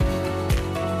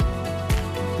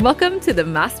Welcome to the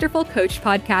Masterful Coach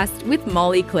Podcast with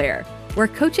Molly Claire, where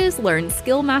coaches learn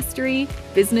skill mastery,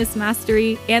 business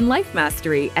mastery, and life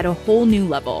mastery at a whole new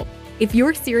level. If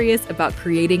you're serious about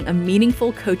creating a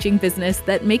meaningful coaching business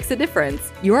that makes a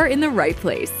difference, you're in the right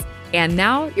place. And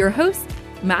now, your host,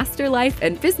 Master Life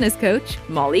and Business Coach,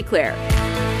 Molly Claire.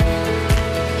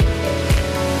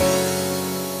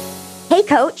 Hey,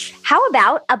 Coach, how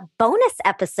about a bonus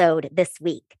episode this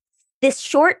week? This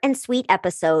short and sweet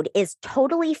episode is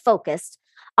totally focused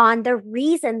on the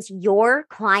reasons your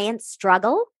clients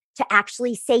struggle to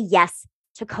actually say yes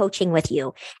to coaching with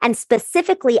you. And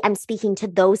specifically, I'm speaking to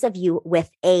those of you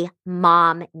with a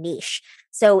mom niche.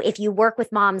 So if you work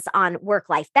with moms on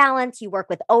work-life balance, you work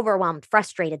with overwhelmed,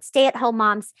 frustrated stay-at-home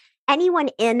moms, anyone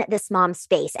in this mom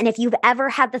space. And if you've ever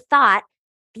had the thought,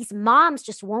 these moms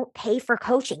just won't pay for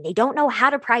coaching. They don't know how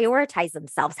to prioritize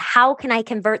themselves. How can I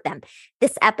convert them?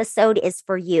 This episode is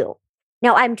for you.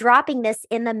 Now, I'm dropping this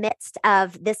in the midst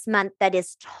of this month that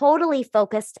is totally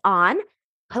focused on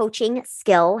coaching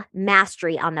skill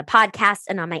mastery on the podcast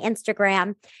and on my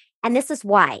Instagram. And this is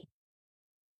why.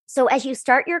 So as you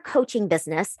start your coaching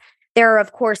business, there are,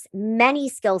 of course, many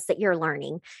skills that you're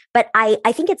learning, but I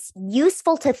think it's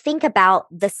useful to think about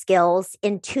the skills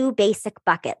in two basic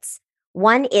buckets.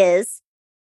 One is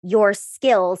your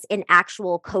skills in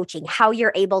actual coaching, how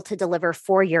you're able to deliver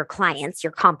for your clients,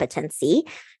 your competency.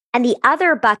 And the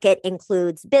other bucket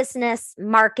includes business,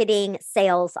 marketing,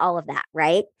 sales, all of that,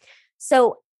 right?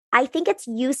 So I think it's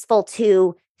useful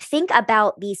to think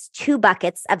about these two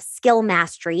buckets of skill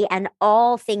mastery and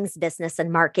all things business and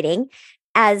marketing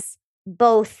as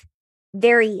both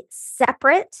very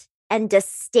separate and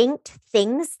distinct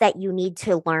things that you need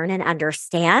to learn and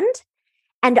understand,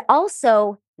 and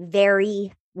also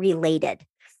very related.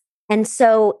 And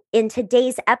so in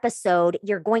today's episode,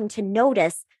 you're going to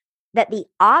notice that the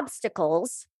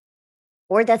obstacles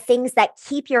or the things that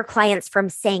keep your clients from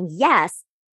saying yes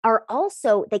are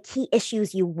also the key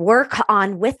issues you work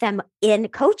on with them in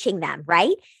coaching them,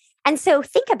 right? And so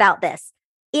think about this.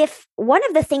 If one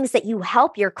of the things that you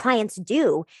help your clients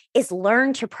do is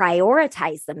learn to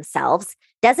prioritize themselves,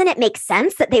 doesn't it make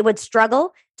sense that they would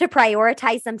struggle to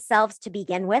prioritize themselves to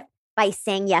begin with by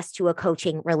saying yes to a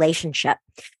coaching relationship?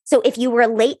 So if you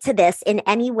relate to this in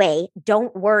any way,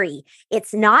 don't worry.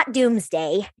 It's not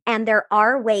doomsday, and there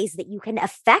are ways that you can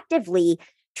effectively,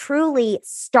 truly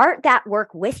start that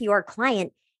work with your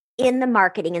client in the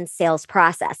marketing and sales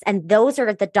process. And those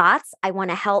are the dots I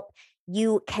want to help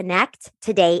you connect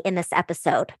today in this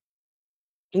episode.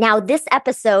 Now, this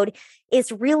episode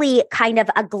is really kind of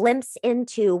a glimpse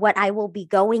into what I will be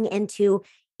going into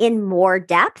in more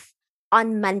depth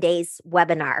on Monday's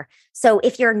webinar. So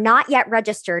if you're not yet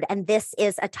registered and this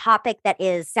is a topic that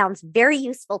sounds very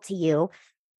useful to you,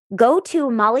 go to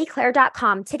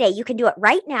mollyclaire.com today. You can do it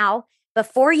right now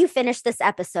before you finish this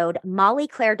episode,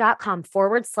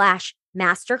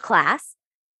 mollyclaire.com/masterclass.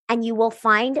 And you will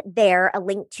find there a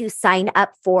link to sign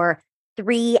up for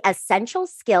 3 essential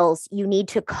skills you need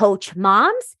to coach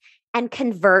moms and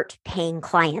convert paying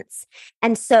clients.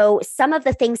 And so some of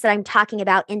the things that I'm talking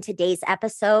about in today's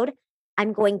episode,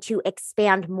 I'm going to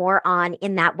expand more on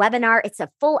in that webinar. It's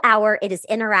a full hour. It is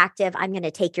interactive. I'm going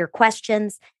to take your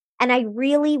questions. And I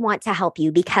really want to help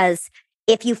you because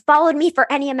if you've followed me for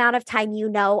any amount of time, you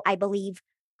know I believe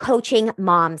coaching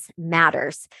moms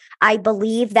matters. I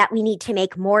believe that we need to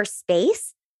make more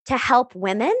space to help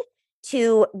women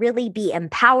to really be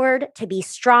empowered, to be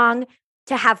strong,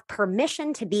 to have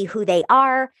permission to be who they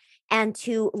are, and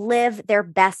to live their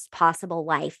best possible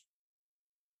life.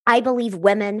 I believe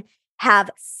women have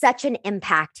such an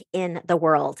impact in the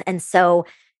world. And so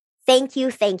thank you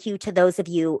to those of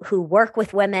you who work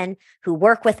with women, who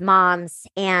work with moms,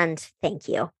 and thank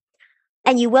you.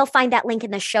 And you will find that link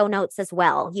in the show notes as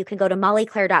well. You can go to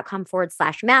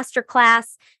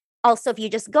mollyclaire.com/masterclass. Also, if you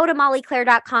just go to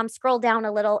mollyclaire.com, scroll down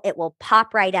a little, it will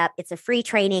pop right up. It's a free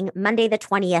training, Monday the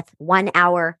 20th, 1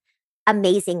 hour,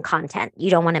 amazing content. You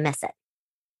don't want to miss it.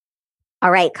 All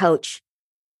right, coach,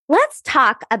 let's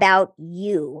talk about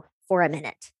you for a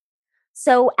minute.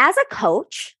 So as a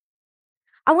coach,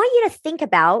 I want you to think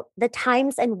about the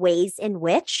times and ways in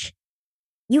which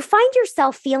you find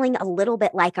yourself feeling a little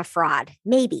bit like a fraud,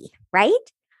 maybe,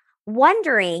 right?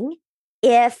 Wondering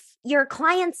if your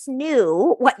clients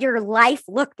knew what your life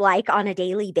looked like on a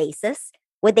daily basis,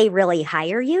 would they really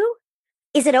hire you?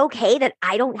 Is it okay that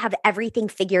I don't have everything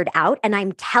figured out and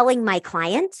I'm telling my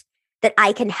client that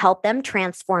I can help them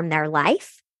transform their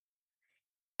life?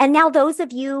 And now those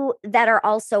of you that are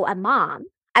also a mom,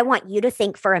 I want you to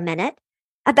think for a minute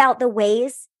about the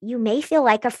ways you may feel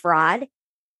like a fraud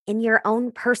in your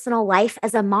own personal life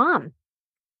as a mom.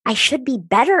 I should be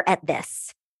better at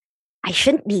this. I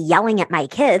shouldn't be yelling at my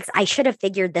kids. I should have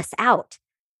figured this out.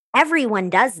 Everyone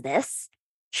does this.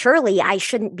 Surely I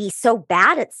shouldn't be so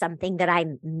bad at something that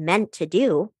I'm meant to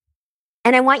do.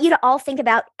 And I want you to all think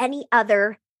about any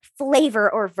other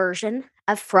flavor or version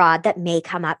of fraud that may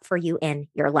come up for you in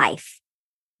your life.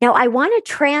 Now, I want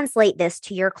to translate this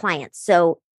to your clients.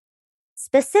 So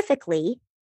specifically,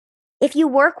 if you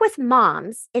work with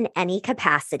moms in any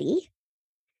capacity,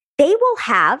 they will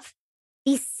have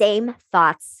these same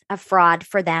thoughts of fraud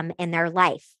for them in their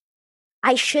life.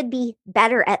 I should be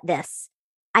better at this.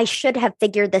 I should have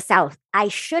figured this out. I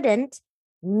shouldn't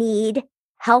need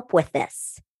help with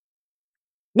this.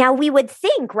 Now, we would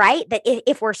think, right, that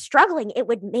if we're struggling, it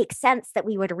would make sense that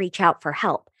we would reach out for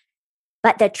help.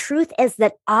 But the truth is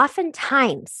that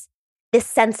oftentimes this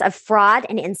sense of fraud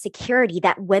and insecurity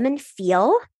that women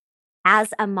feel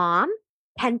as a mom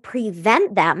can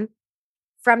prevent them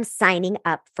from signing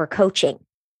up for coaching.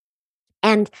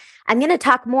 And I'm going to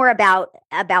talk more about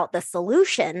the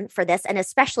solution for this, and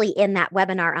especially in that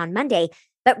webinar on Monday.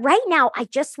 But right now, I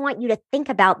just want you to think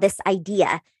about this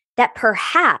idea that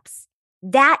perhaps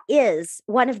that is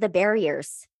one of the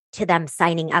barriers to them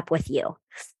signing up with you.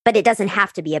 But it doesn't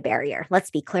have to be a barrier.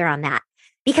 Let's be clear on that.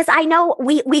 Because I know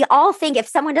we all think if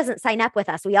someone doesn't sign up with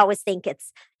us, we always think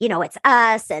it's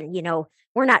us and,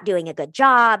 we're not doing a good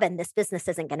job and this business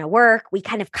isn't going to work. We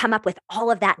kind of come up with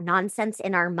all of that nonsense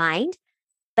in our mind.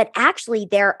 But actually,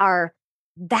 there are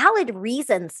valid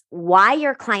reasons why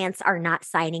your clients are not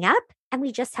signing up, and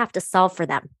we just have to solve for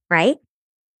them, right?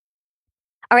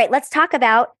 All right, let's talk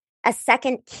about a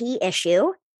second key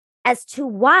issue as to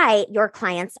why your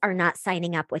clients are not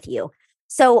signing up with you.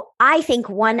 So I think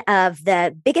one of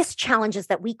the biggest challenges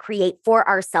that we create for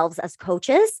ourselves as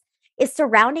coaches is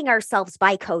surrounding ourselves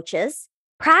by coaches,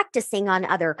 practicing on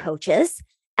other coaches,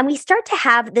 and we start to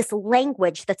have this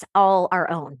language that's all our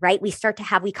own, right? We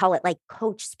call it like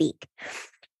coach speak.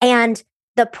 And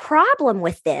the problem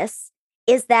with this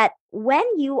is that when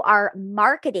you are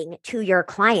marketing to your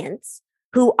clients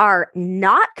who are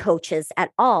not coaches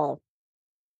at all,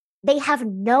 they have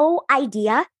no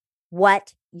idea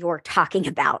what you're talking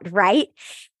about, right?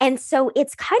 And so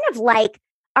it's kind of like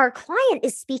our client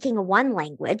is speaking one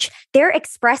language, they're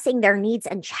expressing their needs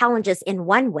and challenges in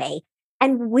one way,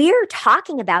 and we're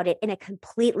talking about it in a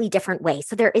completely different way.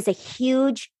 So there is a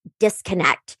huge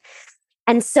disconnect.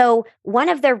 And so one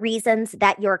of the reasons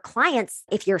that your clients,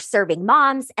 if you're serving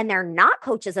moms and they're not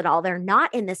coaches at all, they're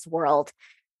not in this world,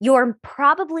 you're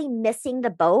probably missing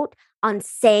the boat on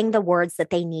saying the words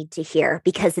that they need to hear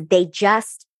because they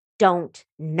just don't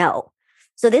know.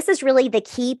 So this is really the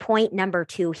key point number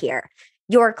 2 here.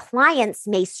 Your clients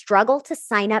may struggle to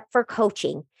sign up for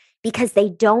coaching because they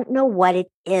don't know what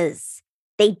it is.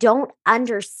 They don't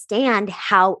understand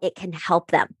how it can help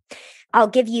them. I'll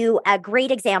give you a great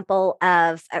example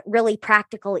of a really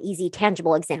practical, easy,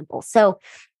 tangible example. So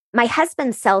my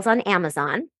husband sells on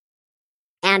Amazon,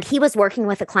 and he was working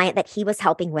with a client that he was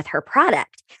helping with her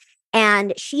product.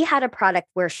 And she had a product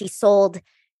where she sold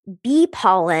bee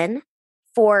pollen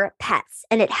for pets,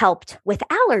 and it helped with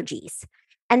allergies.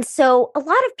 And so a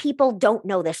lot of people don't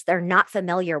know this. They're not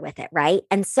familiar with it, right?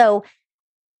 And so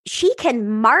she can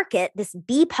market this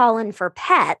bee pollen for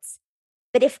pets.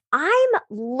 But if I'm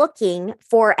looking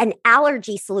for an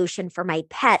allergy solution for my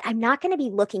pet, I'm not going to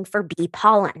be looking for bee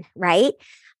pollen, right?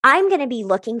 I'm going to be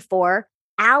looking for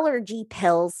allergy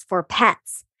pills for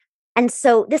pets. And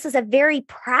so this is a very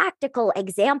practical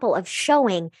example of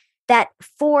showing that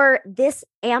for this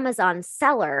Amazon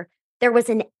seller, there was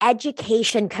an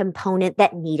education component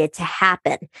that needed to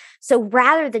happen. So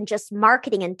rather than just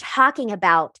marketing and talking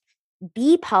about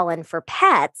bee pollen for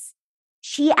pets,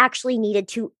 she actually needed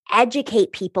to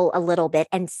educate people a little bit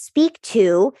and speak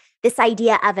to this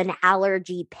idea of an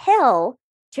allergy pill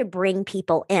to bring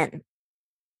people in.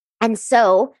 And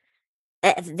so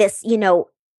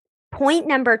point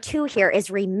number 2 here is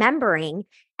remembering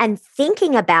and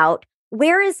thinking about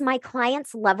where is my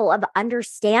client's level of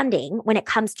understanding when it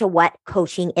comes to what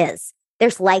coaching is.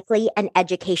 There's likely an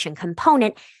education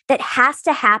component that has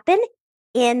to happen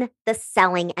in the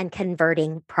selling and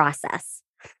converting process.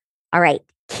 All right,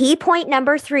 key point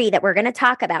number 3 that we're going to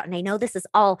talk about, and I know this is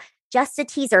all just a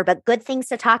teaser, but good things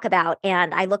to talk about,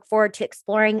 and I look forward to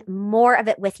exploring more of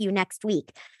it with you next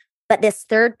week. But this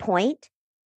third point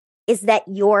is that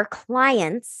your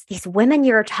clients, these women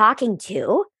you're talking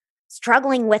to,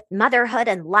 struggling with motherhood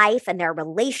and life and their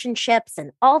relationships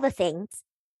and all the things,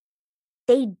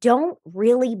 they don't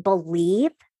really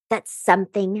believe that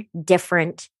something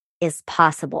different is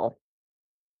possible.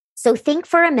 So think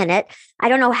for a minute. I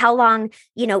don't know how long,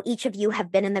 each of you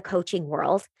have been in the coaching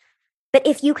world, But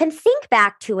if you can think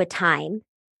back to a time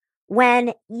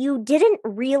when you didn't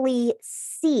really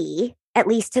see, at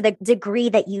least to the degree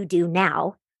that you do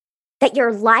now, that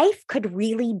your life could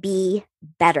really be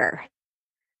better.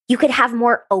 You could have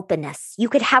more openness. You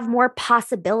could have more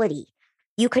possibility.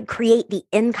 You could create the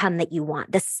income that you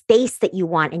want, the space that you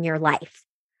want in your life.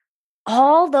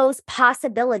 All those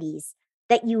possibilities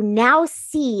that you now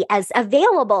see as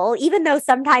available, even though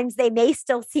sometimes they may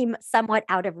still seem somewhat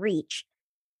out of reach.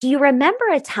 Do you remember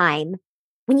a time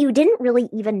when you didn't really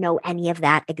even know any of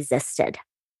that existed?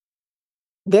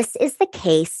 This is the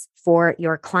case for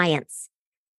your clients.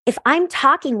 If I'm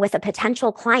talking with a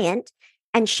potential client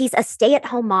and she's a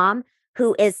stay-at-home mom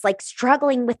who is like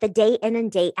struggling with the day in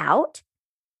and day out,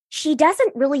 she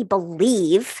doesn't really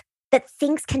believe that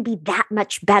things can be that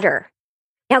much better.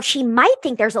 Now, she might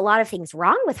think there's a lot of things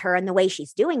wrong with her and the way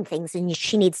she's doing things, and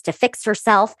she needs to fix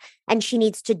herself, and she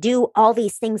needs to do all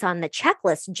these things on the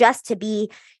checklist just to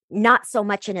be not so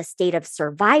much in a state of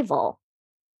survival.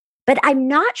 But I'm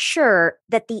not sure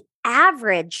that the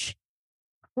average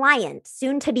client,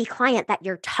 soon-to-be client that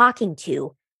you're talking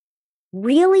to,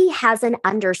 really has an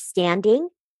understanding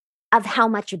of how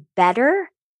much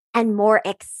better and more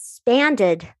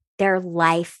expanded their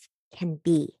life can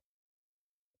be.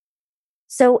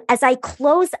 So as I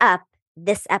close up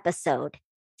this episode,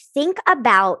 think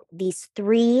about these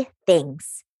 3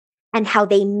 things and how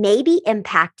they may be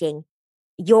impacting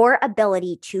your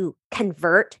ability to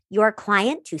convert your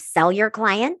client, to sell your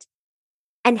client,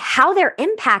 and how they're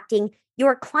impacting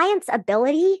your client's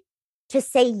ability to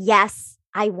say, yes,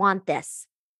 I want this.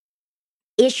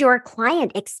 Is your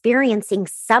client experiencing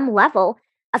some level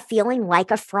of feeling like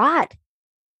a fraud?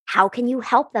 How can you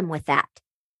help them with that?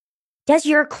 Does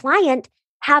your client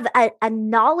have a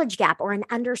knowledge gap or an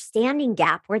understanding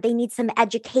gap where they need some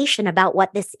education about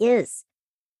what this is?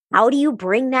 How do you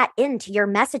bring that into your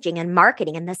messaging and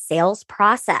marketing and the sales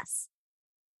process?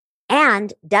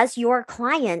 And does your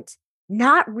client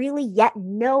not really yet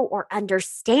know or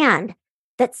understand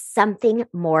that something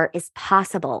more is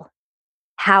possible?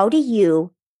 How do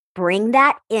you bring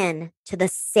that in to the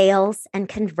sales and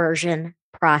conversion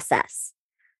process?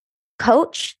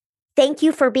 Coach, thank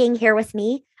you for being here with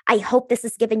me. I hope this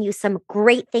has given you some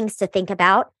great things to think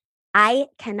about. I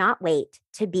cannot wait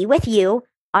to be with you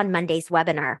on Monday's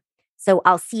webinar. So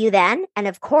I'll see you then. And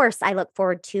of course, I look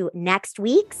forward to next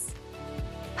week's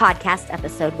podcast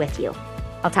episode with you.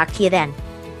 I'll talk to you then.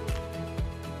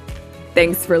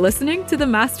 Thanks for listening to the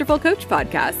Masterful Coach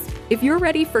Podcast. If you're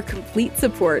ready for complete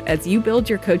support as you build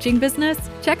your coaching business,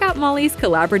 check out Molly's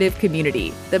collaborative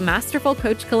community, the Masterful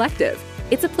Coach Collective.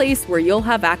 It's a place where you'll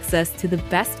have access to the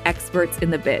best experts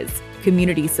in the biz,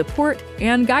 community support,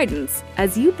 and guidance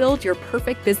as you build your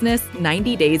perfect business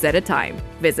 90 days at a time.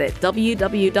 Visit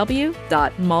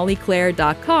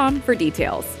www.mollyclaire.com for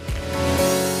details.